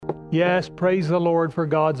Yes, praise the Lord for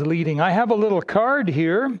God's leading. I have a little card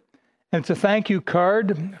here, and it's a thank you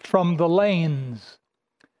card from the Lanes.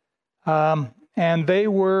 And they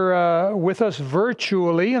were with us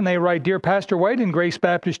virtually, and they write, "Dear Pastor White in Grace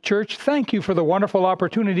Baptist Church, thank you for the wonderful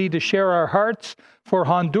opportunity to share our hearts for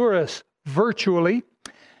Honduras virtually.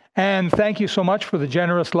 And thank you so much for the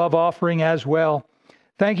generous love offering as well.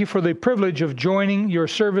 Thank you for the privilege of joining your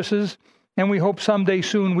services, and we hope someday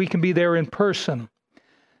soon we can be there in person.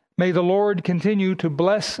 May the Lord continue to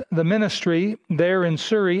bless the ministry there in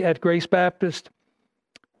Surrey at Grace Baptist.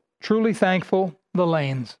 Truly thankful, the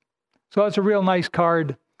Lanes." So it's a real nice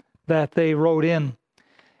card that they wrote in.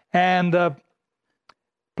 And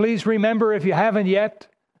please remember, if you haven't yet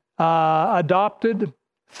adopted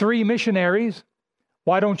 3 missionaries,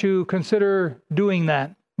 why don't you consider doing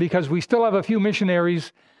that? Because we still have a few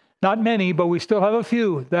missionaries, not many, but we still have a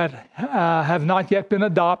few that have not yet been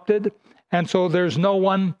adopted. And so there's no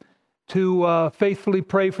one to faithfully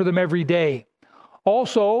pray for them every day.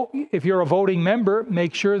 Also, if you're a voting member,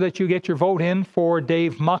 make sure that you get your vote in for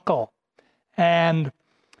Dave Muckle. And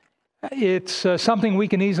it's something we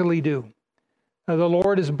can easily do. The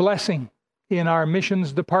Lord is blessing in our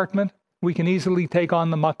missions department. We can easily take on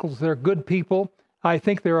the Muckles. They're good people. I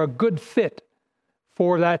think they're a good fit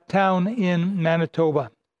for that town in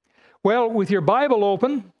Manitoba. Well, with your Bible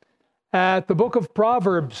open at the book of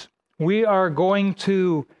Proverbs, we are going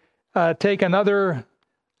to take another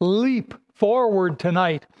leap forward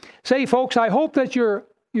tonight. Say, folks, I hope that you're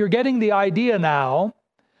getting the idea now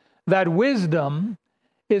that wisdom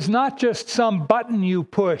is not just some button you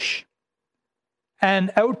push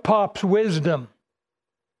and out pops wisdom.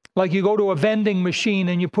 Like you go to a vending machine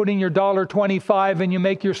and you put in your $1.25 and you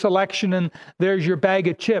make your selection and there's your bag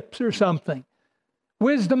of chips or something.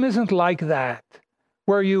 Wisdom isn't like that,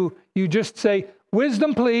 where you just say,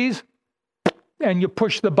 "Wisdom, please," and you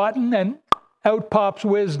push the button and out pops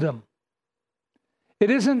wisdom.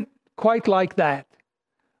 It isn't quite like that.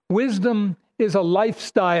 Wisdom is a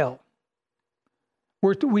lifestyle.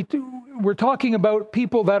 We're talking about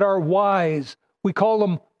people that are wise. We call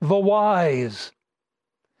them the wise.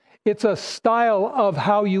 It's a style of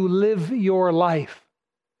how you live your life.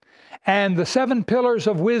 And the 7 pillars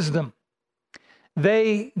of wisdom,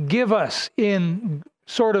 they give us in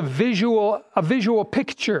sort of a visual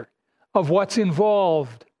picture of what's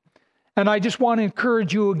involved. And I just want to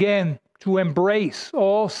encourage you again to embrace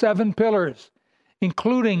all 7 pillars,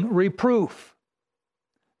 including reproof.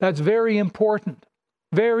 That's very important.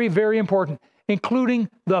 Very, very important. Including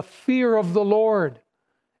the fear of the Lord.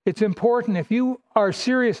 It's important. If you are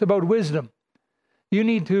serious about wisdom, you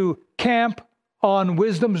need to camp on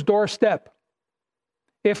wisdom's doorstep.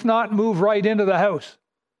 If not, move right into the house.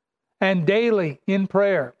 And daily in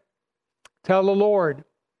prayer, tell the Lord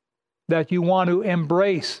that you want to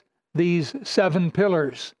embrace these 7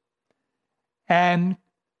 pillars and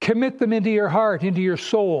commit them into your heart, into your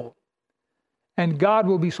soul. And God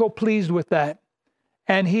will be so pleased with that.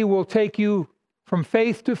 And He will take you from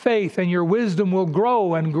faith to faith, and your wisdom will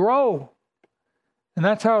grow and grow. And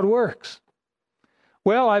that's how it works.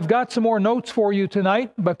 Well, I've got some more notes for you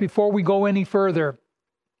tonight, but before we go any further,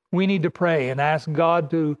 we need to pray and ask God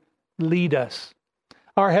to lead us.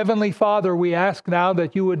 Our Heavenly Father, we ask now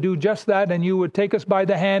that you would do just that, and you would take us by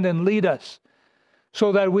the hand and lead us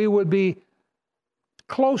so that we would be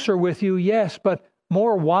closer with you, yes, but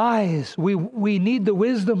more wise. We need the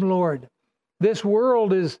wisdom, Lord. This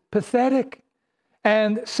world is pathetic,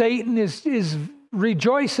 and Satan is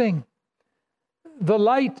rejoicing. The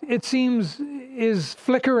light, it seems, is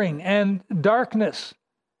flickering, and darkness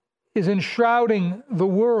is enshrouding the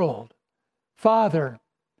world. Father,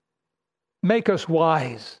 make us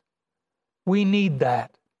wise. We need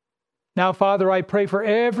that. Now, Father, I pray for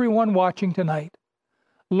everyone watching tonight.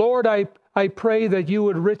 Lord, I pray that you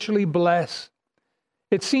would richly bless.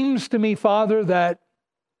 It seems to me, Father, that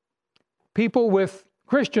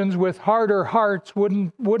Christians with harder hearts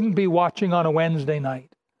wouldn't be watching on a Wednesday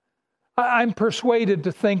night. I'm persuaded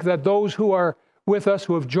to think that those who are with us,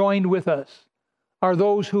 who have joined with us, are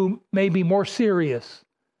those who may be more serious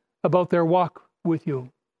about their walk with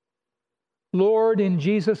you. Lord, in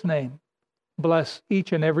Jesus' name, bless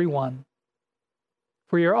each and every one.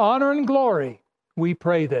 For your honor and glory, we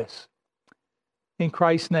pray this. In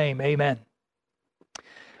Christ's name, amen.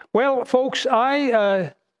 Well, folks,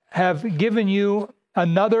 I have given you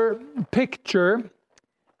another picture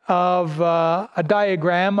of a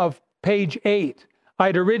diagram of page 8.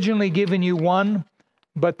 I'd originally given you one,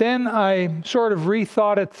 but then I sort of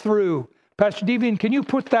rethought it through. Pastor Devian, can you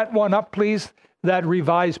put that one up, please? That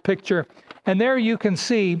revised picture. And there you can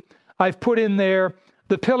see I've put in there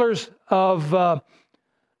the pillars of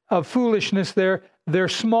of foolishness there, they're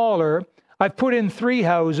smaller. I've put in 3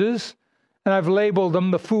 houses, and I've labeled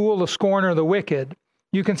them the fool, the scorner, the wicked.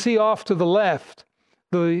 You can see off to the left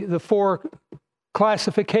the 4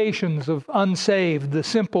 classifications of unsaved, the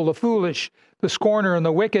simple, the foolish, the scorner, and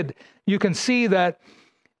the wicked. You can see that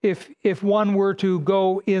if one were to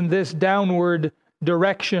go in this downward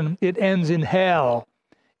direction, it ends in hell.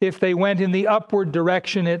 If they went in the upward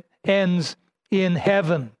direction, it ends in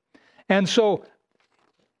heaven. And so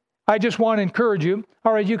I just want to encourage you.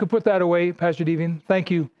 All right, you can put that away, Pastor Devian.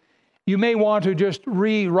 Thank you. You may want to just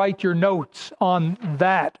rewrite your notes on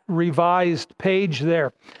that revised page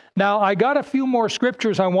there. Now, I got a few more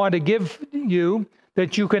scriptures I want to give you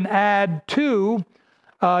that you can add to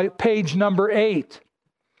page number 8.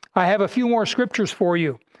 I have a few more scriptures for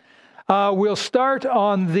you. We'll start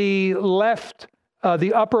on the left,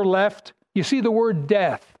 the upper left. You see the word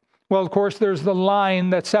death. Well, of course, there's the line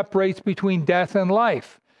that separates between death and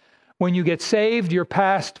life. When you get saved, you're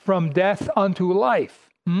passed from death unto life.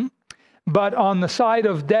 But on the side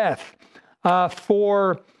of death,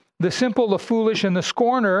 for the simple, the foolish, and the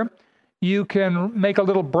scorner, you can make a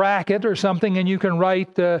little bracket or something, and you can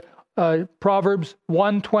write Proverbs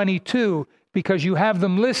 1:22, because you have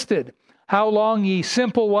them listed. How long, ye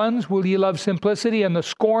simple ones, will ye love simplicity, and the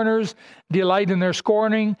scorners delight in their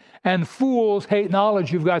scorning, and fools hate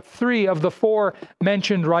knowledge. You've got 3 of the 4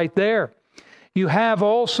 mentioned right there. You have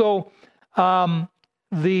also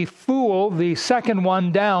the fool, the second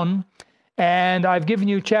one down, and I've given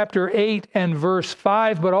you chapter 8 and verse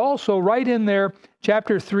 5, but also right in there,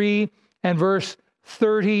 chapter 3 and verse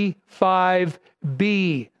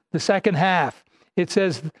 35b, the second half. It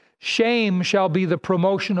says, shame shall be the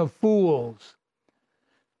promotion of fools.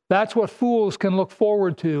 That's what fools can look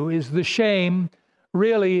forward to, is the shame,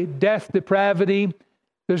 really death, depravity.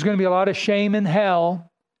 There's going to be a lot of shame in hell.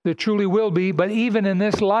 There truly will be, but even in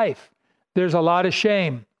this life, there's a lot of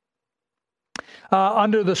shame.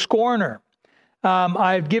 Under the scorner,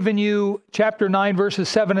 I've given you chapter 9, verses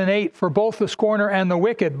 7 and 8 for both the scorner and the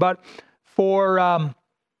wicked, but for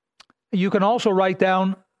you can also write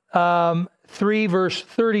down 3 verse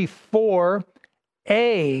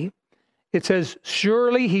 34a. It says,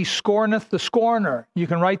 surely he scorneth the scorner. You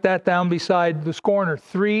can write that down beside the scorner.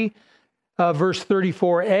 3 verse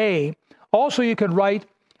 34a. Also, you could write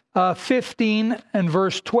 15 and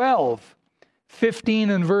verse 12.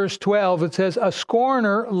 15 and verse 12, it says, a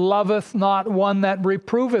scorner loveth not one that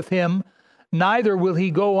reproveth him, neither will he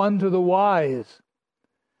go unto the wise.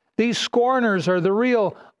 These scorners are the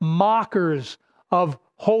real mockers of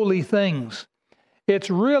holy things. It's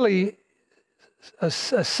really a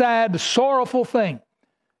sad, sorrowful thing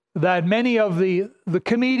that many of the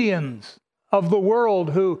comedians of the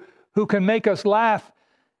world who can make us laugh,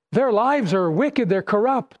 their lives are wicked, they're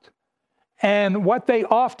corrupt. And what they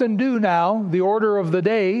often do now, the order of the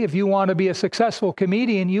day, if you want to be a successful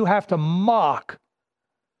comedian, you have to mock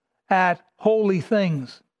at holy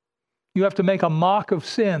things. You have to make a mock of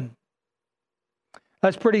sin.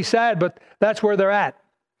 That's pretty sad, but that's where they're at.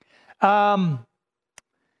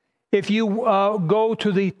 If you go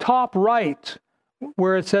to the top right,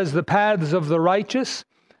 where it says the paths of the righteous,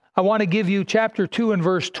 I want to give you chapter 2 and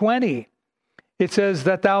verse 20. It says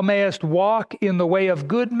that thou mayest walk in the way of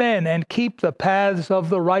good men and keep the paths of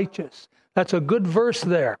the righteous. That's a good verse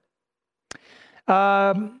there.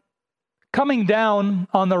 Coming down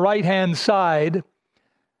on the right-hand side,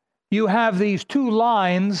 you have these 2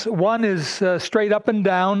 lines. One is straight up and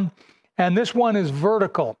down, and this one is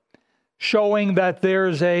vertical, showing that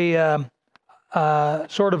there's a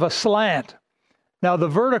sort of a slant. Now, the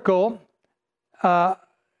vertical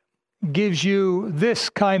gives you this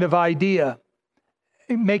kind of idea,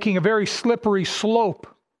 making a very slippery slope.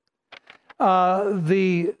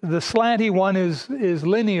 The slanty one is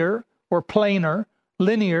linear or planar,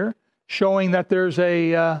 linear, showing that there's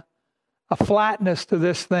a flatness to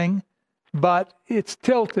this thing, but it's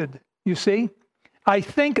tilted, you see. I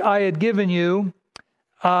think I had given you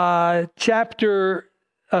Psalm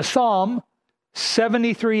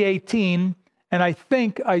 73:18, and I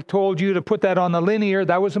think I told you to put that on the linear.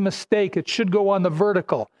 That was a mistake. It should go on the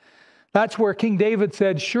vertical. That's where King David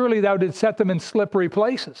said, surely thou didst set them in slippery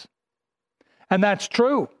places. And that's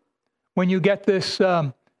true. When you get this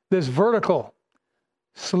vertical,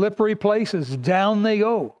 slippery places, down they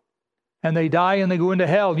go. And they die and they go into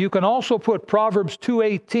hell. You can also put Proverbs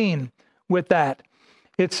 2:18 with that.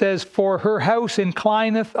 It says, for her house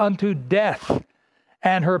inclineth unto death,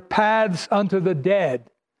 and her paths unto the dead.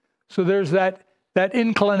 So there's that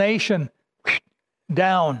inclination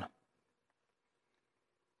down.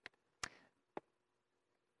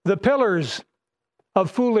 The pillars of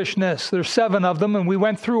foolishness. There's 7 of them, and we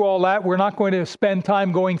went through all that. We're not going to spend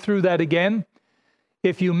time going through that again.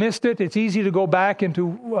 If you missed it, it's easy to go back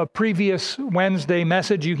into a previous Wednesday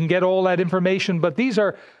message. You can get all that information, but these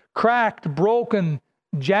are cracked, broken,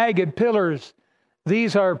 jagged pillars.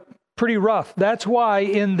 These are pretty rough. That's why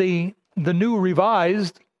in the New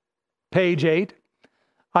Revised, page 8,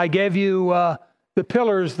 I gave you the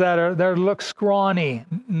pillars that look scrawny,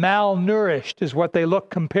 malnourished is what they look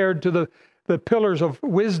compared to the pillars of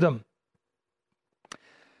wisdom.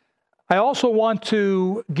 I also want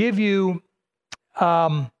to give you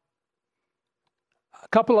a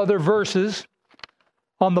couple other verses.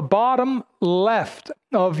 On the bottom left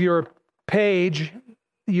of your page,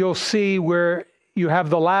 you'll see where you have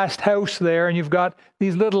the last house there, and you've got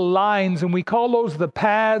these little lines, and we call those the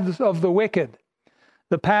paths of the wicked.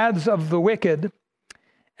 The paths of the wicked.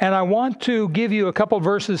 And I want to give you a couple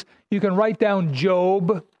verses. You can write down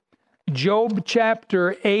Job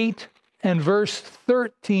chapter 8 and verse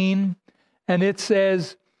 13, and it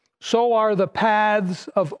says, "So are the paths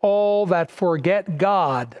of all that forget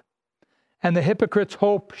God, and the hypocrite's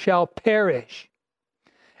hope shall perish."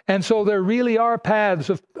 And so there really are paths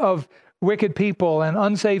of wicked people and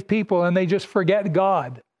unsaved people, and they just forget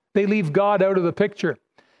God. They leave God out of the picture.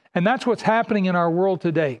 And that's what's happening in our world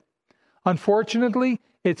today. Unfortunately,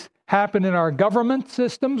 it's happened in our government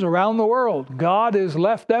systems around the world. God is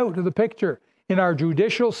left out of the picture. In our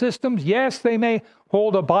judicial systems, yes, they may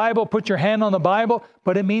hold a Bible, put your hand on the Bible,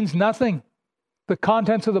 but it means nothing. The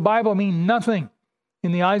contents of the Bible mean nothing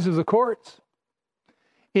in the eyes of the courts.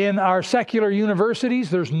 In our secular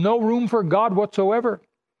universities, there's no room for God whatsoever.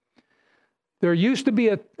 There used to be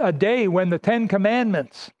a day when the 10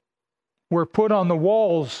 Commandments were put on the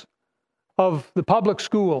walls of the public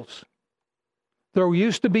schools. There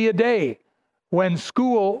used to be a day when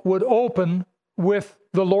school would open with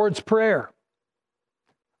the Lord's Prayer.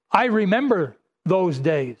 I remember those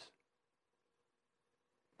days.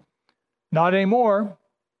 Not anymore.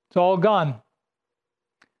 It's all gone.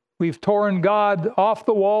 We've torn God off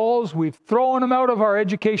the walls. We've thrown him out of our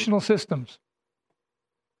educational systems.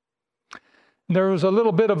 There was a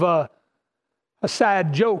little bit of a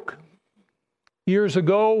sad joke years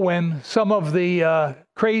ago when some of the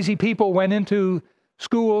crazy people went into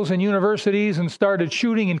schools and universities and started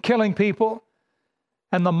shooting and killing people.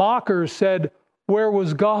 And the mockers said, "Where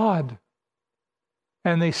was God?"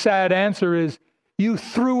 And the sad answer is, you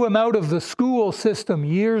threw him out of the school system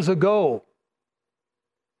years ago.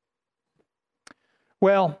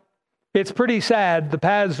 Well, it's pretty sad, the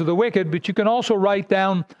paths of the wicked, but you can also write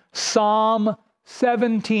down Psalm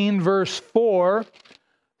 17, verse 4.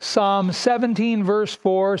 Psalm 17, verse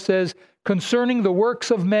 4 says, "Concerning the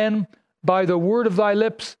works of men, by the word of thy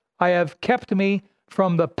lips, I have kept me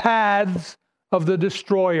from the paths of the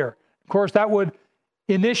destroyer." Of course, that would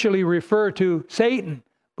initially refer to Satan,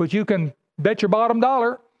 but you can bet your bottom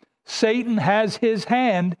dollar, Satan has his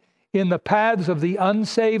hand in the paths of the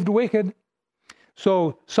unsaved wicked.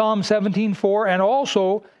 So Psalm 17:4, and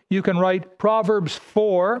also you can write Proverbs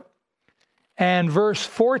 4 and verse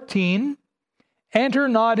 14, "Enter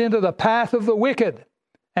not into the path of the wicked,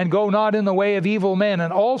 and go not in the way of evil men."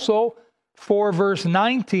 And also 4 verse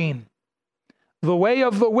 19, "The way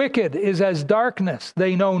of the wicked is as darkness,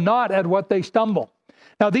 they know not at what they stumble."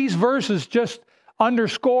 Now these verses just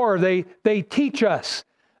underscore, they teach us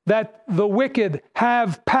that the wicked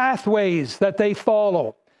have pathways that they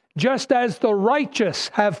follow, just as the righteous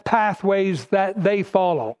have pathways that they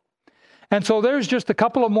follow. And so there's just a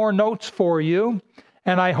couple of more notes for you,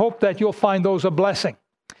 and I hope that you'll find those a blessing.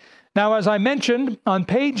 Now, as I mentioned, on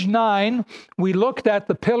page 9, we looked at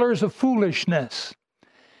the pillars of foolishness.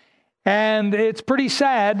 And it's pretty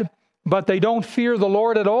sad, but they don't fear the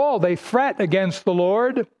Lord at all. They fret against the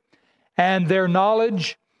Lord, and their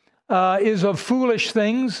knowledge is of foolish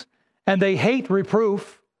things, and they hate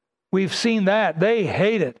reproof. We've seen that. They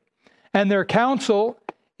hate it. And their counsel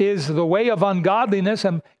is the way of ungodliness.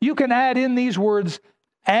 And you can add in these words,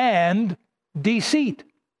 and deceit.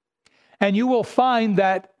 And you will find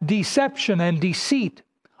that deception and deceit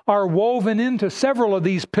are woven into several of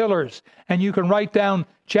these pillars. And you can write down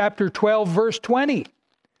chapter 12, verse 20.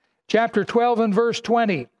 Chapter 12 and verse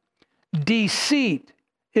 20. "Deceit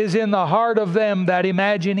is in the heart of them that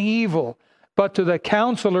imagine evil, but to the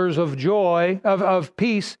counselors of joy, of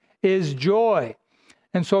peace, is joy."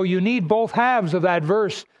 And so you need both halves of that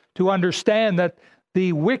verse to understand that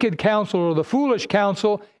the wicked counsel or the foolish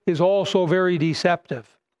counsel is also very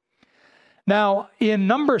deceptive. Now, in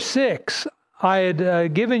number 6, I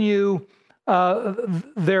had given you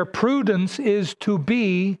their prudence is to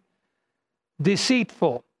be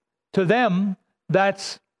deceitful. To them,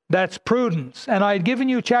 that's That's prudence. And I had given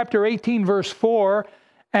you chapter 18, verse 4,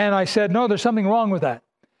 and I said, no, there's something wrong with that.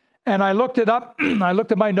 And I looked it up, I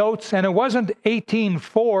looked at my notes, and it wasn't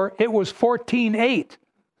 18:4, it was 14:8.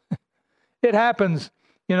 It happens,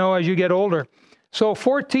 as you get older. So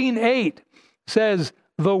 14:8 says,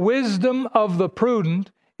 the wisdom of the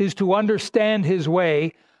prudent is to understand his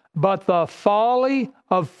way, but the folly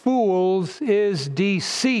of fools is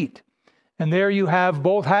deceit. And there you have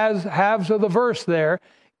both halves of the verse there,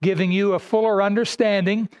 giving you a fuller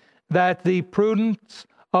understanding that the prudence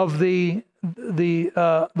of the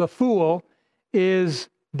fool is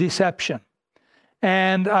deception.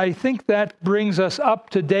 And I think that brings us up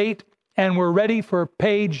to date, and we're ready for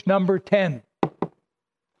page number 10.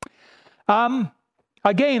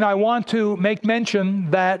 Again, I want to make mention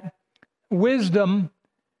that wisdom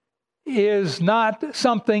is not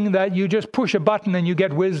something that you just push a button and you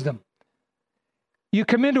get wisdom. You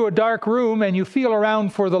come into a dark room and you feel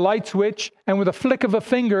around for the light switch, and with a flick of a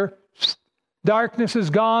finger, darkness is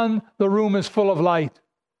gone, the room is full of light.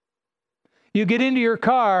 You get into your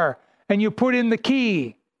car and you put in the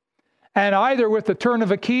key, and either with the turn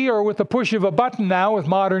of a key or with the push of a button now with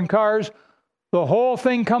modern cars, the whole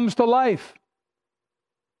thing comes to life.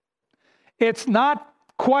 It's not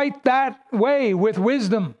quite that way with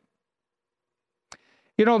wisdom.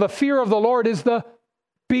 The fear of the Lord is the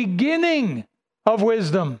beginning of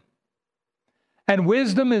wisdom. And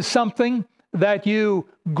wisdom is something that you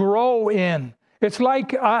grow in. It's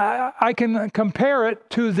like, I can compare it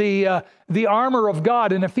to the armor of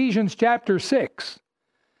God in Ephesians chapter 6.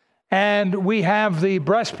 And we have the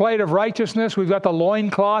breastplate of righteousness. We've got the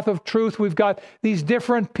loincloth of truth. We've got these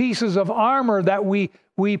different pieces of armor that we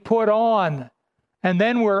put on. And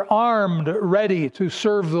then we're armed, ready to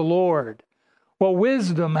serve the Lord. Well,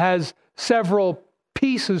 wisdom has several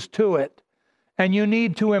pieces to it. And you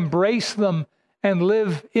need to embrace them and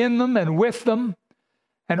live in them and with them.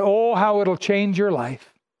 And oh, how it'll change your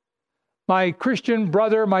life. My Christian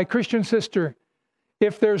brother, my Christian sister,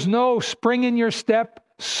 if there's no spring in your step,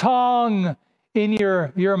 song in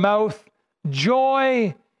your mouth,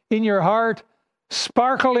 joy in your heart,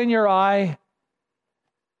 sparkle in your eye,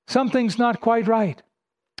 something's not quite right.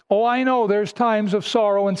 Oh, I know there's times of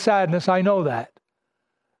sorrow and sadness, I know that.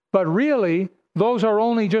 But really, those are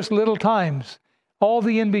only just little times. All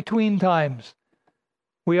the in-between times,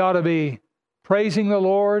 we ought to be praising the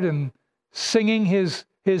Lord and singing His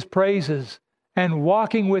praises and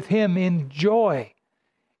walking with Him in joy.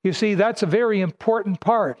 You see, that's a very important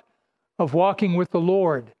part of walking with the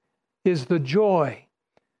Lord, is the joy.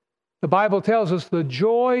 The Bible tells us the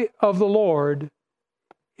joy of the Lord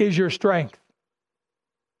is your strength.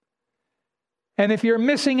 And if you're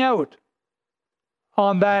missing out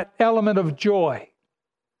on that element of joy,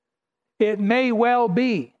 it may well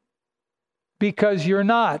be because you're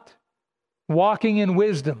not walking in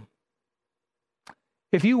wisdom.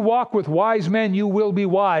 If you walk with wise men, you will be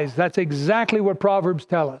wise. That's exactly what Proverbs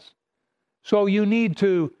tell us. So you need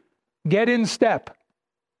to get in step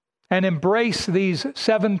and embrace these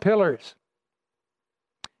 7 pillars.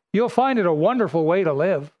 You'll find it a wonderful way to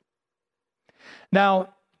live. Now,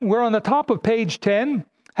 we're on the top of page 10.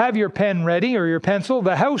 Have your pen ready or your pencil.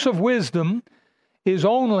 The house of wisdom is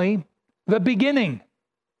only the beginning.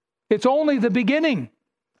 It's only the beginning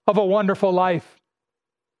of a wonderful life.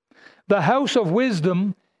 The house of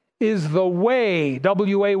wisdom is the way,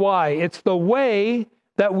 W-A-Y. It's the way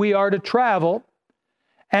that we are to travel.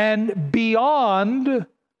 And beyond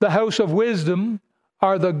the house of wisdom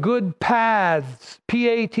are the good paths,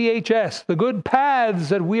 P-A-T-H-S, the good paths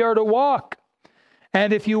that we are to walk.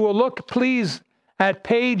 And if you will look, please, at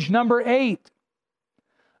page number 8,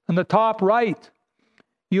 on the top right,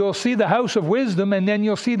 you'll see the house of wisdom, and then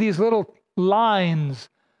you'll see these little lines.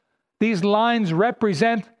 These lines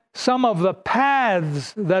represent some of the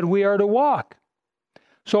paths that we are to walk.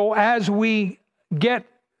 So as we get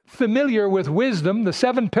familiar with wisdom, the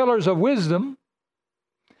 7 pillars of wisdom,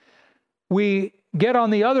 we get on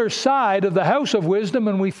the other side of the house of wisdom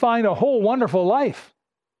and we find a whole wonderful life.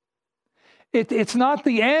 It's not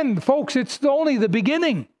the end, folks. It's only the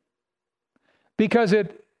beginning, because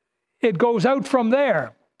it goes out from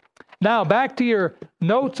there. Now, back to your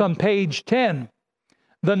notes on page 10.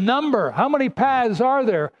 The number, how many paths are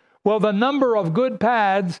there? Well, the number of good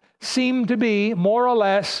paths seem to be more or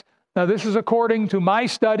less, now this is according to my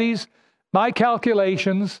studies, my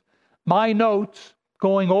calculations, my notes,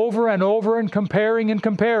 going over and over and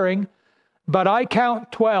comparing, but I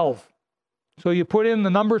count 12. So you put in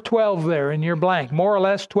the number 12 there in your blank, more or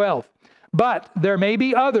less 12. But there may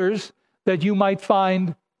be others that you might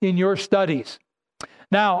find in your studies.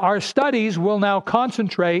 Now, our studies will now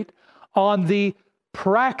concentrate on the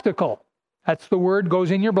practical, that's the word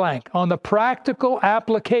goes in your blank, on the practical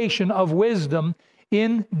application of wisdom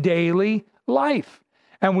in daily life.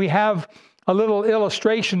 And we have a little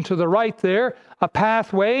illustration to the right there, a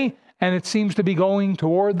pathway, and it seems to be going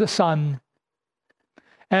toward the sun.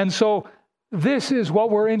 And so this is what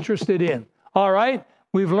we're interested in. All right,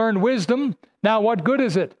 we've learned wisdom. Now, what good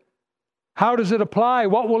is it? How does it apply?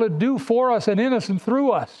 What will it do for us and in us and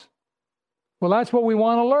through us? Well, that's what we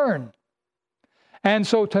want to learn. And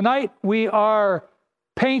so tonight we are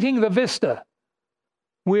painting the vista.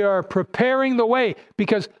 We are preparing the way,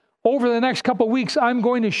 because over the next couple of weeks, I'm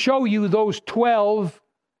going to show you those 12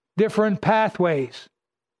 different pathways.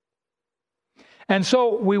 And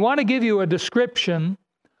so we want to give you a description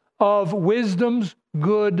of wisdom's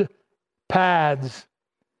good paths.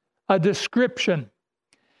 A description.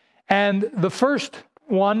 And the first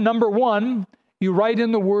one, number one, you write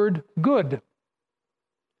in the word good.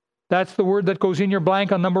 That's the word that goes in your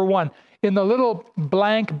blank on number one. In the little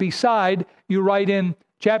blank beside, you write in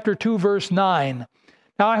chapter 2, verse 9.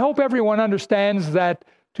 Now, I hope everyone understands that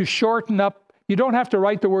to shorten up, you don't have to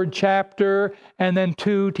write the word chapter and then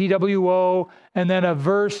 2, TWO, and then a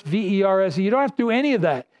verse, VERSE. You don't have to do any of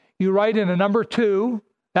that. You write in a number 2,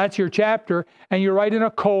 that's your chapter, and you write in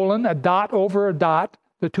a colon, a dot over a dot,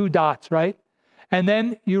 the 2 dots, right? And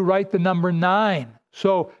then you write the number 9.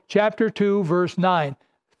 So, chapter 2, verse 9.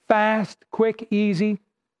 Fast, quick, easy.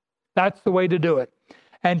 That's the way to do it.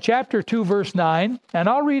 And chapter 2, verse 9, and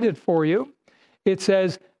I'll read it for you. It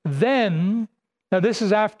says, then, now this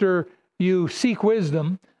is after you seek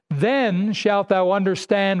wisdom, then shalt thou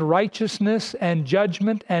understand righteousness and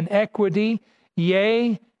judgment and equity,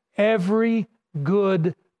 yea, every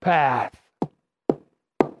good path.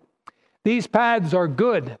 These paths are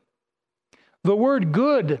good. The word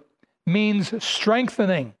good means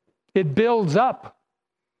strengthening. It builds up.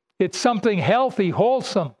 It's something healthy,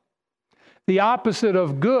 wholesome. The opposite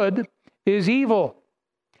of good is evil.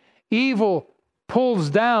 Evil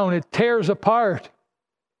pulls down, it tears apart.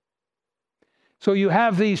 So you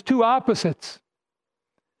have these two opposites.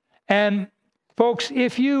 And folks,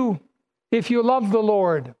 if you love the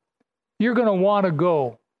Lord, you're going to want to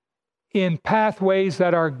go in pathways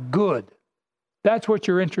that are good. That's what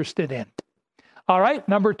you're interested in. All right,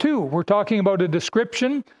 number 2, we're talking about a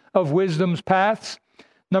description of wisdom's paths.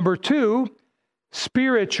 Number 2,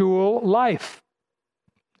 spiritual life.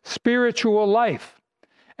 Spiritual life.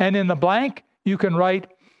 And in the blank, you can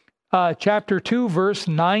write chapter 2, verse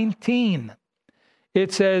 19.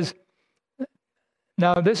 It says,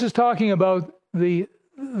 now this is talking about the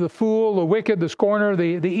fool, the wicked, the scorner,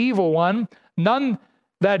 the evil one. None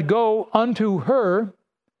that go unto her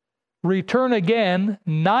return again,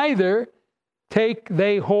 neither take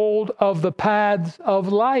they hold of the paths of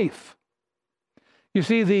life. You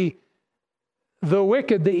see, the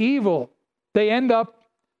wicked, the evil, they end up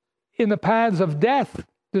in the paths of death,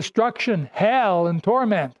 destruction, hell, and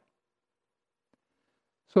torment.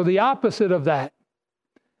 So the opposite of that.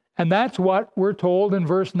 And that's what we're told in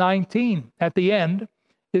verse 19 at the end,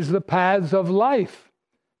 is the paths of life.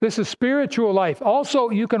 This is spiritual life. Also,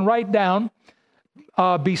 you can write down,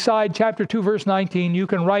 beside chapter 2, verse 19, you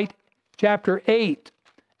can write chapter 8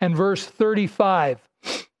 and verse 35.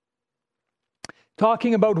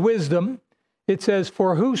 Talking about wisdom, it says,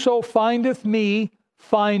 for whoso findeth me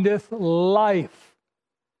findeth life.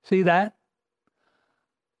 See that?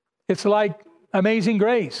 It's like Amazing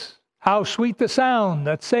Grace. How sweet the sound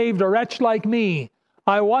that saved a wretch like me.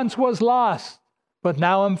 I once was lost, but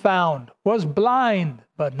now am found. Was blind,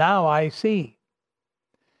 but now I see.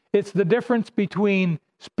 It's the difference between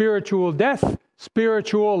spiritual death,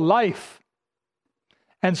 spiritual life.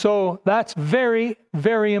 And so that's very,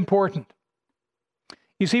 very important.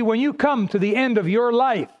 You see, when you come to the end of your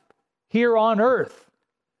life here on earth,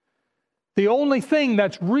 the only thing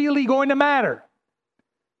that's really going to matter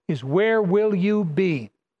is where will you be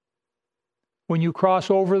when you cross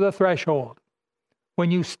over the threshold, when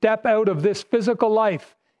you step out of this physical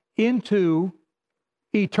life into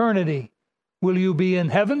eternity. Will you be in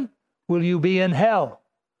heaven? Will you be in hell?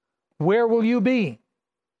 Where will you be?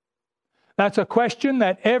 That's a question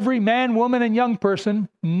that every man, woman, and young person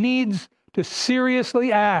needs to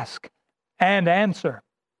seriously ask and answer.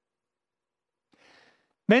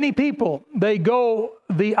 Many people, they go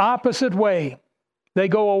the opposite way. They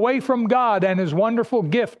go away from God and His wonderful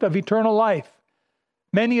gift of eternal life.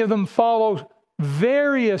 Many of them follow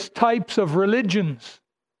various types of religions.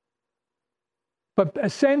 But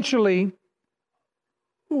essentially,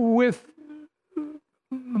 with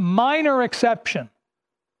minor exception,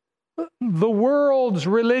 the world's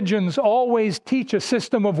religions always teach a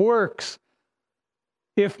system of works.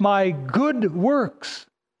 if my good works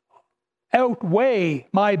outweigh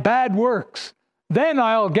my bad works, then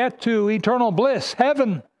I'll get to eternal bliss,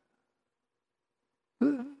 heaven.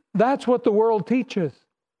 That's what the world teaches.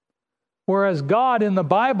 Whereas God in the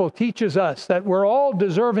Bible teaches us that we're all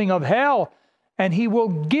deserving of hell, and He will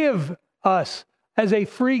give us as a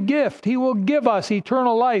free gift. He will give us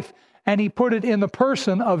eternal life, and He put it in the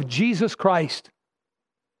person of Jesus Christ.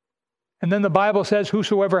 And then the Bible says,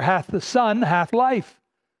 whosoever hath the Son hath life.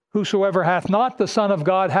 Whosoever hath not the Son of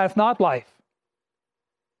God hath not life.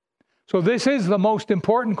 So this is the most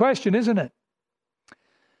important question, isn't it?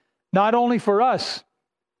 Not only for us,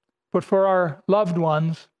 but for our loved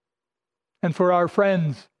ones and for our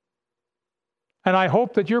friends. And I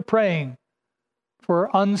hope that you're praying for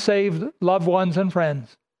unsaved loved ones and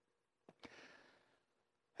friends.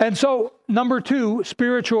 And so, number 2,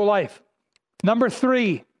 spiritual life. Number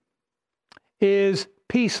 3 is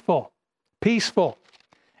peaceful. Peaceful.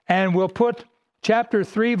 And we'll put chapter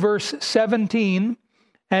 3, verse 17,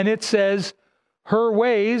 and it says, her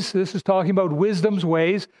ways, this is talking about wisdom's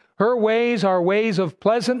ways, her ways are ways of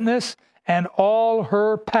pleasantness, and all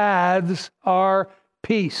her paths are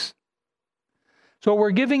peace. So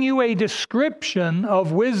we're giving you a description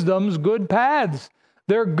of wisdom's good paths.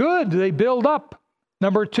 They're good. They build up.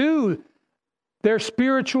 Number 2, they're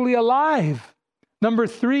spiritually alive. Number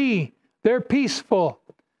 3, they're peaceful.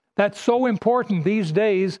 That's so important these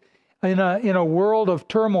days in a world of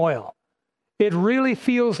turmoil. It really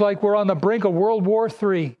feels like we're on the brink of World War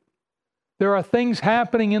III. There are things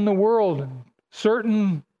happening in the world.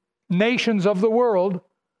 Certain nations of the world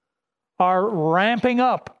are ramping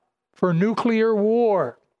up for nuclear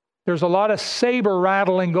war. There's a lot of saber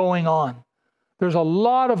rattling going on. There's a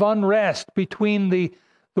lot of unrest between the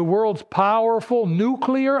world's powerful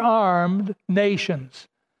nuclear-armed nations.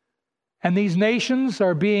 And these nations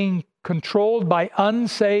are being controlled by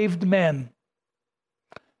unsaved men.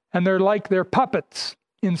 And they're puppets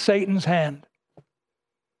in Satan's hand.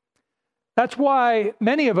 That's why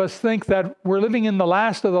many of us think that we're living in the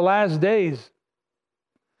last of the last days.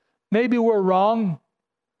 Maybe we're wrong.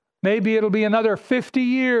 Maybe it'll be another 50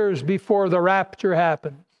 years before the rapture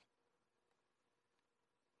happens.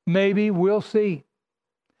 Maybe, we'll see.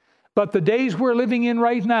 But the days we're living in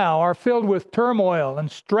right now are filled with turmoil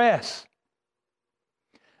and stress.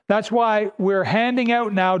 That's why we're handing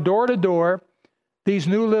out now, door to door, these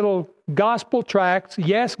new little gospel tracts.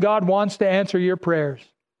 Yes, God wants to answer your prayers.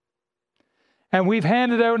 And we've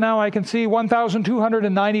handed out now, I can see,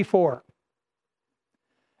 1,294.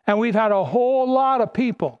 And we've had a whole lot of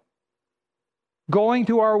people going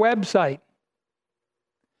to our website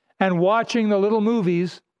and watching the little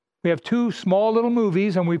movies. We have 2 small little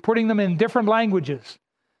movies, and we're putting them in different languages.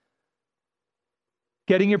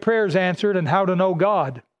 Getting your prayers answered and how to know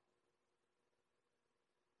God.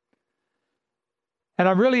 And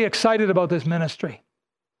I'm really excited about this ministry.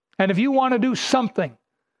 And if you want to do something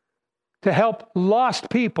to help lost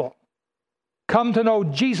people come to know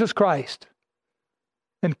Jesus Christ,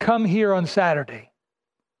 then come here on Saturday.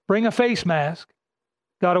 Bring a face mask.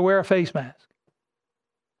 Got to wear a face mask.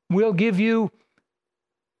 We'll give you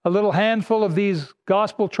a little handful of these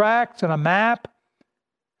gospel tracts and a map,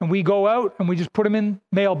 and we go out and we just put them in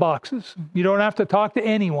mailboxes. You don't have to talk to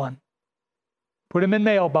anyone. Put them in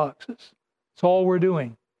mailboxes. That's all we're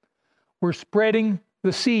doing. We're spreading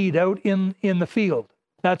the seed out in the field.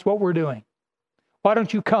 That's what we're doing. Why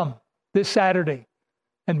don't you come this Saturday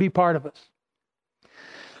and be part of us?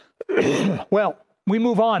 Well, we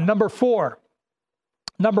move on. Number 4.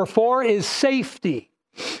 Number 4 is safety.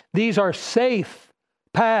 These are safe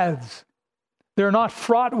paths. They're not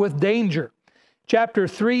fraught with danger. Chapter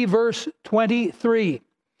 3, verse 23.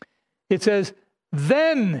 It says,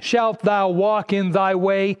 then shalt thou walk in thy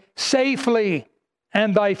way safely,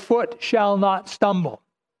 and thy foot shall not stumble.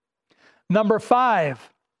 Number 5.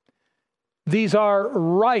 These are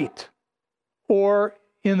right, or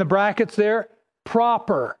in the brackets there,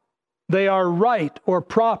 proper. They are right or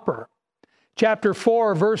proper. Chapter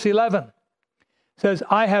 4, verse 11 says,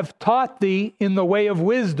 I have taught thee in the way of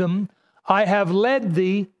wisdom. I have led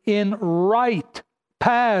thee in right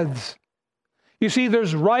paths. You see,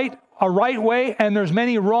 there's a right way, and there's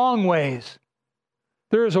many wrong ways.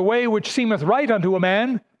 There is a way which seemeth right unto a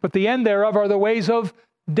man, but the end thereof are the ways of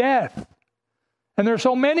death. And there are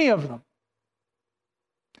so many of them.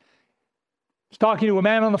 I was talking to a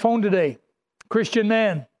man on the phone today, Christian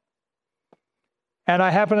man. And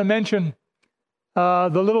I happened to mention the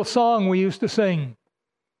little song we used to sing.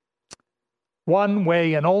 One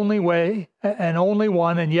way and only one,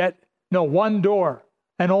 and yet, no, one door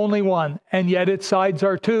and only one, and yet its sides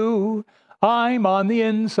are two. I'm on the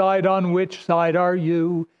inside, on which side are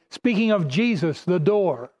you? Speaking of Jesus, the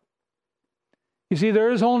door. You see,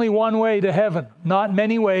 there is only one way to heaven. Not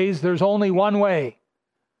many ways, there's only one way.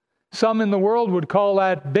 Some in the world would call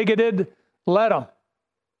that bigoted. Let them.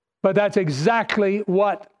 But that's exactly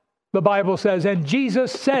what the Bible says. And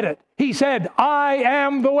Jesus said it. He said, I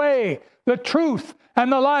am the way, the truth,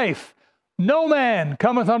 and the life. No man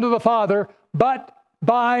cometh unto the Father but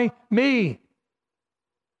by me.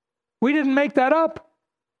 We didn't make that up.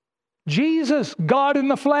 Jesus, God in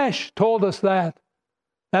the flesh, told us that.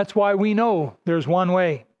 That's why we know there's one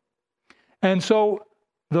way. And so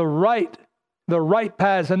the right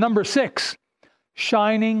paths. And number 6,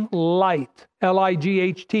 shining light.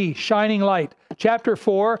 L-I-G-H-T, shining light. Chapter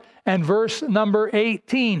 4 and verse number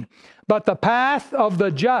 18. But the path of the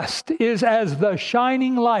just is as the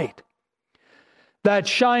shining light that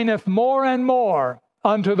shineth more and more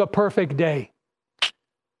unto the perfect day.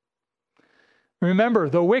 Remember,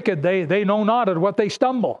 the wicked, they know not at what they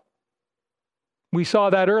stumble. We saw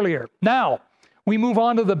that earlier. Now, we move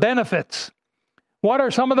on to the benefits. What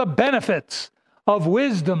are some of the benefits of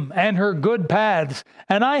wisdom and her good paths?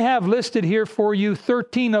 And I have listed here for you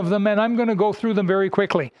 13 of them, and I'm going to go through them very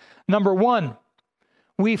quickly. Number 1,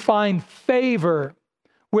 we find favor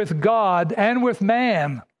with God and with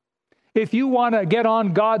man. If you want to get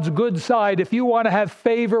on God's good side, if you want to have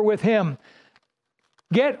favor with Him,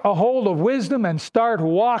 get a hold of wisdom and start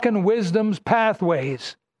walking wisdom's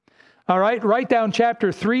pathways. All right, write down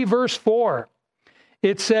chapter 3, verse 4.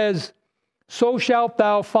 It says, so shalt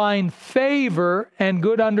thou find favor and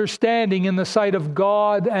good understanding in the sight of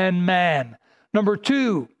God and man. Number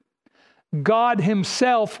 2, God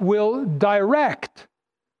Himself will direct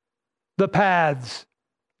the paths.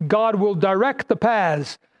 God will direct the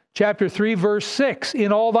paths. Chapter 3, verse 6,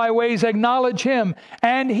 in all thy ways acknowledge Him,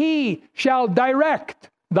 and He shall direct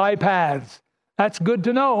thy paths. That's good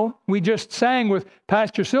to know. We just sang with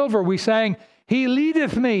Pastor Silver. We sang, He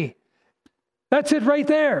leadeth me. That's it right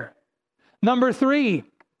there. Number 3,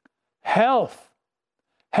 health.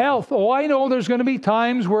 Health. Oh, I know there's going to be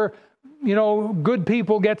times where, good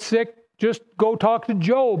people get sick. Just go talk to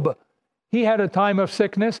Job. He had a time of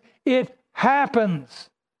sickness. It happens.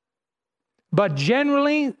 But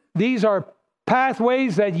generally, these are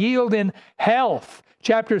pathways that yield in health.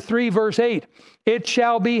 Chapter 3, verse 8. It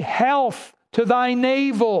shall be health to thy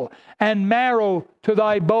navel and marrow to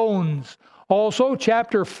thy bones. Also,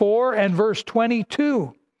 chapter 4 and verse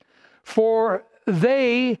 22. For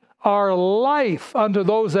they are life unto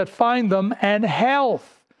those that find them, and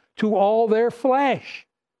health to all their flesh.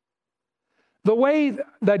 The way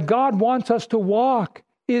that God wants us to walk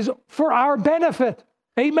is for our benefit.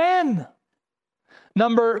 Amen.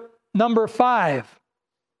 Number 5.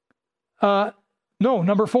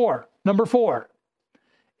 Number 4. Number 4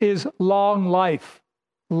 is long life.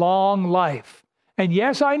 Long life. And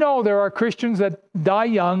yes, I know there are Christians that die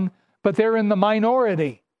young, but they're in the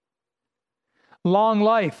minority. Long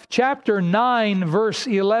life. Chapter 9, verse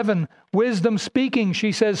 11, wisdom speaking,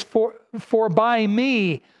 she says, For by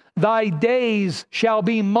me thy days shall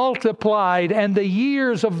be multiplied, and the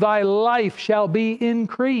years of thy life shall be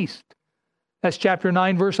increased. That's chapter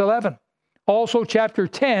 9, verse 11. Also chapter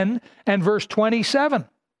 10 and verse 27.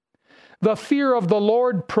 The fear of the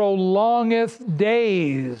Lord prolongeth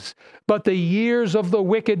days, but the years of the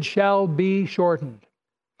wicked shall be shortened.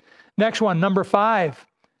 Next one, number 5.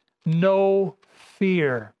 No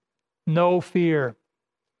fear. No fear.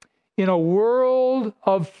 In a world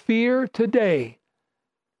of fear today,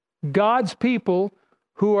 God's people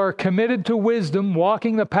who are committed to wisdom,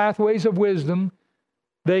 walking the pathways of wisdom,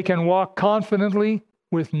 they can walk confidently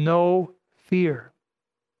with no fear.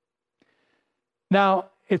 Now,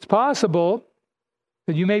 it's possible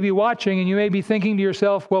that you may be watching and you may be thinking to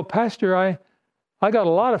yourself, well, Pastor, I got a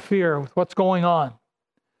lot of fear with what's going on.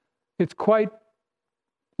 It's quite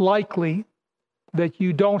likely that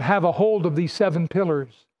you don't have a hold of these 7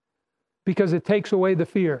 pillars because it takes away the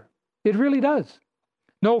fear. It really does.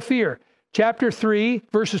 No fear. Chapter 3,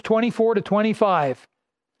 verses 24 to 25.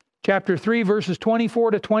 Chapter 3, verses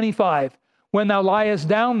 24 to 25. When thou liest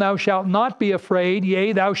down, thou shalt not be afraid.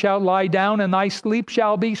 Yea, thou shalt lie down, and thy sleep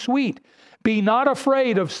shall be sweet. Be not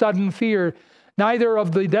afraid of sudden fear, neither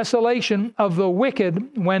of the desolation of the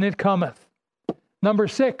wicked when it cometh. Number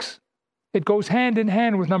 6, it goes hand in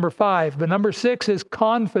hand with number 5. But number 6 is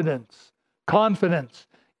confidence. Confidence.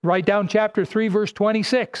 Write down chapter 3, verse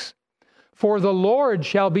 26. For the Lord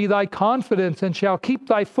shall be thy confidence, and shall keep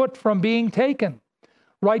thy foot from being taken.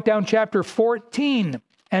 Write down chapter 14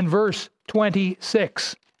 and verse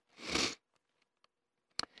 26.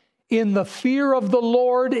 In the fear of the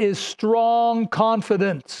Lord is strong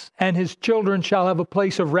confidence, and his children shall have a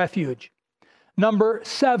place of refuge. Number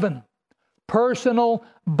 7, personal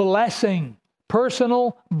blessing.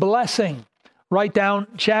 Personal blessing. Write down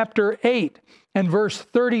chapter 8 and verse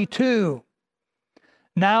 32.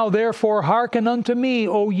 Now therefore hearken unto me,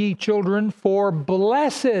 O ye children, for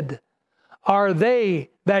blessed are they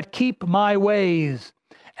that keep my ways.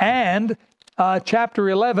 And chapter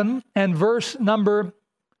 11 and verse number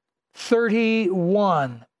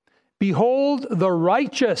 31. Behold, the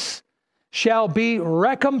righteous shall be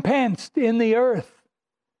recompensed in the earth.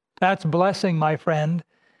 That's blessing, my friend.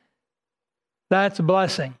 That's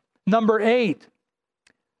blessing. Number 8,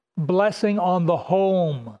 blessing on the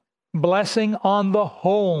home. Blessing on the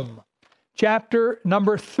home. Chapter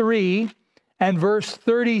number 3 and verse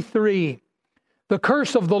 33. The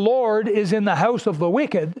curse of the Lord is in the house of the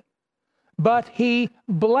wicked, but he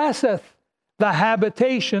blesseth the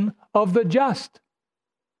habitation of the just.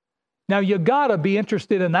 Now you gotta be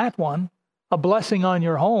interested in that one, a blessing on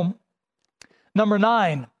your home. Number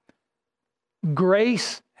 9,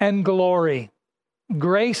 grace and glory.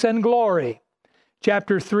 Grace and glory.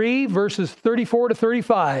 Chapter 3, verses 34 to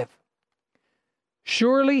 35.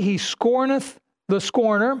 Surely he scorneth the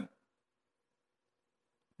scorner,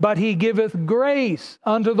 but he giveth grace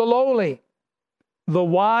unto the lowly. The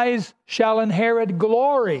wise shall inherit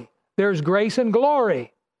glory. There's grace and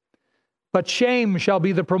glory. But shame shall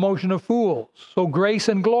be the promotion of fools. So grace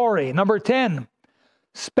and glory. Number 10,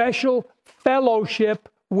 special fellowship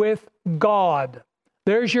with God.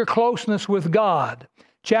 There's your closeness with God.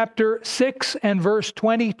 Chapter 6 and verse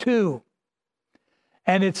 22.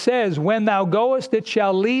 And it says, when thou goest, it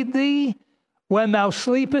shall lead thee. When thou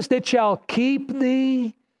sleepest, it shall keep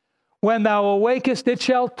thee. When thou awakest, it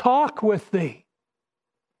shall talk with thee.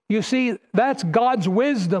 You see, that's God's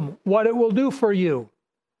wisdom, what it will do for you.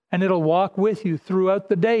 And it'll walk with you throughout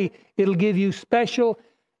the day. It'll give you special,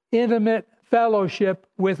 intimate fellowship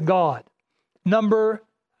with God. Number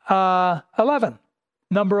 11.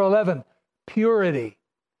 Number 11, purity.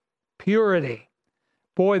 Purity.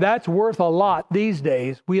 Boy, that's worth a lot these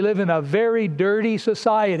days. We live in a very dirty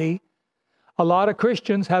society. A lot of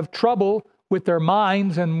Christians have trouble with their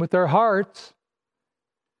minds and with their hearts.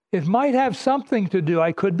 It might have something to do,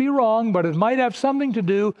 I could be wrong, but it might have something to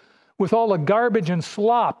do with all the garbage and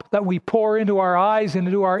slop that we pour into our eyes and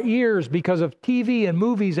into our ears because of TV and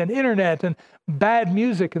movies and internet and bad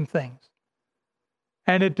music and things.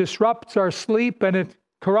 And it disrupts our sleep and it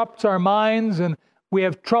corrupts our minds, and we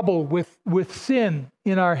have trouble with sin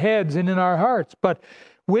in our heads and in our hearts. But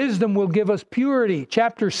wisdom will give us purity.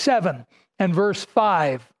 Chapter 7 and verse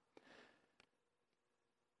 5.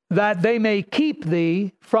 That they may keep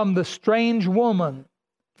thee from the strange woman,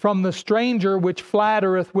 from the stranger which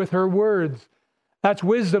flattereth with her words. That's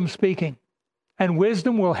wisdom speaking. And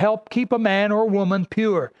wisdom will help keep a man or woman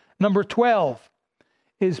pure. Number 12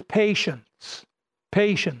 is patience.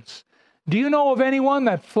 Patience. Do you know of anyone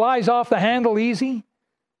that flies off the handle easy?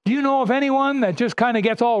 Do you know of anyone that just kind of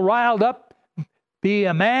gets all riled up? Be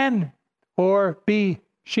a man or be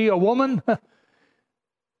she a woman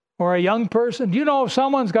or a young person? Do you know if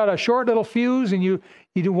someone's got a short little fuse and you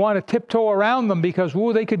want to tiptoe around them because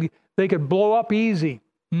they could blow up easy?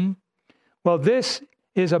 Well, this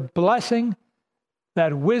is a blessing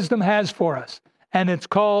that wisdom has for us, and it's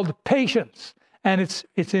called patience. And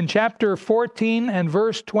it's in chapter 14 and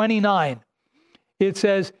verse 29. It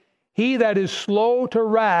says, he that is slow to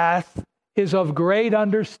wrath is of great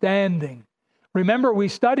understanding. Remember, we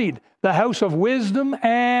studied the house of wisdom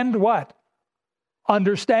and what?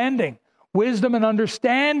 Understanding. Wisdom and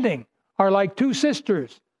understanding are like two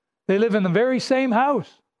sisters. They live in the very same house.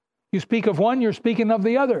 You speak of one, you're speaking of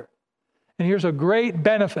the other. And here's a great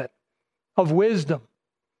benefit of wisdom.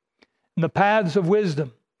 And the paths of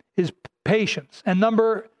wisdom is patience. And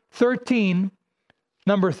number 13,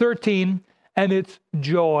 and it's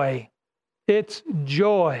joy. It's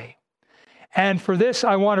joy. And for this,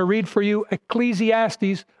 I want to read for you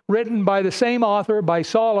Ecclesiastes, written by the same author, by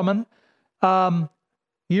Solomon,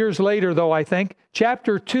 years later, though, I think.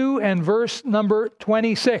 Chapter 2 and verse number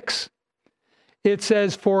 26. It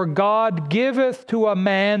says, for God giveth to a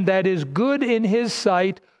man that is good in his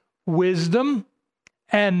sight wisdom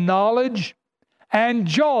and knowledge and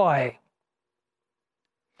joy.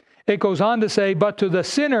 It goes on to say, but to the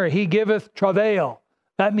sinner he giveth travail.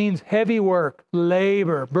 That means heavy work,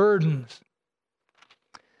 labor, burdens.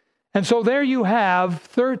 And so there you have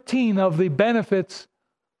 13 of the benefits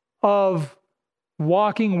of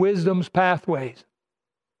walking wisdom's pathways.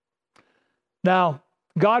 Now,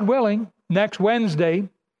 God willing, next Wednesday,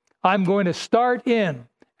 I'm going to start in,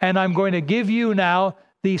 and I'm going to give you now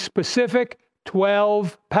the specific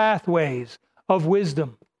 12 pathways of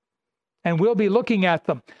wisdom. And we'll be looking at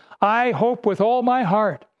them. I hope with all my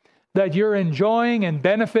heart that you're enjoying and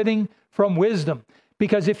benefiting from wisdom.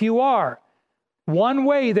 Because if you are, one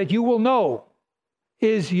way that you will know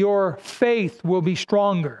is your faith will be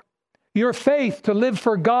stronger. Your faith to live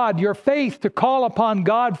for God, your faith to call upon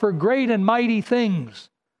God for great and mighty things.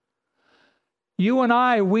 You and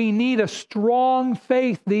I, we need a strong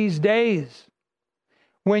faith these days.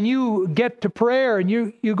 When you get to prayer and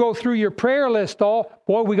you go through your prayer list,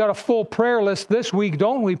 we got a full prayer list this week,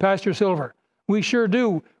 don't we, Pastor Silver? We sure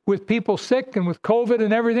do. With people sick and with COVID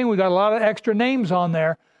and everything, we got a lot of extra names on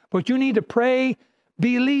there. But you need to pray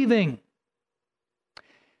believing.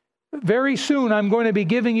 Very soon, I'm going to be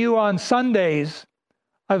giving you on Sundays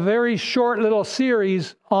a very short little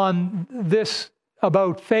series on this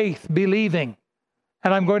about faith, believing.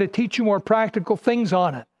 And I'm going to teach you more practical things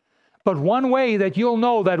on it. But one way that you'll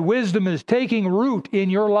know that wisdom is taking root in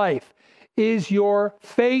your life is your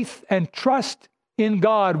faith and trust in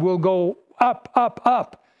God will go up, up,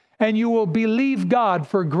 up. And you will believe God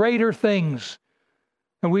for greater things.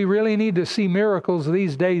 And we really need to see miracles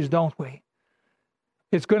these days, don't we?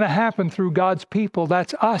 It's going to happen through God's people.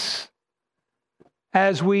 That's us.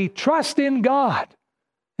 As we trust in God,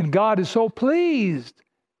 and God is so pleased,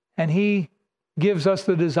 and He gives us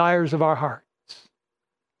the desires of our hearts.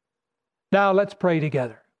 Now let's pray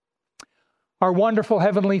together. Our wonderful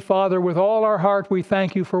Heavenly Father, with all our heart, we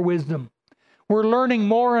thank You for wisdom. We're learning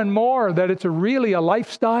more and more that it's really a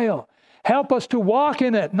lifestyle. Help us to walk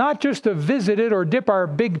in it, not just to visit it or dip our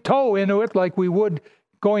big toe into it like we would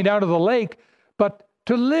going down to the lake, but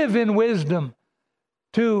to live in wisdom,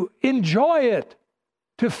 to enjoy it,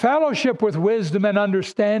 to fellowship with wisdom and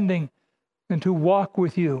understanding, and to walk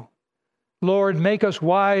with You. Lord, make us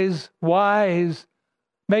wise.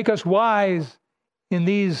 Make us wise in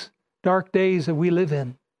these dark days that we live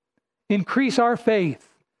in. Increase our faith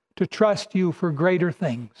to trust You for greater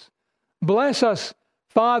things. Bless us,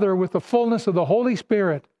 Father, with the fullness of the Holy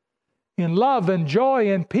Spirit, in love and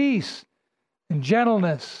joy and peace, and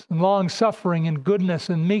gentleness and long-suffering and goodness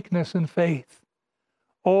and meekness and faith.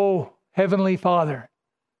 Oh, Heavenly Father,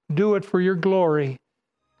 do it for Your glory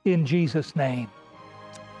in Jesus' name.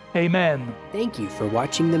 Amen. Thank you for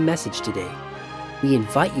watching the message today. We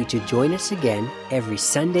invite you to join us again every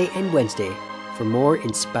Sunday and Wednesday for more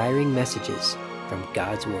inspiring messages from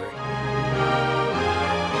God's Word.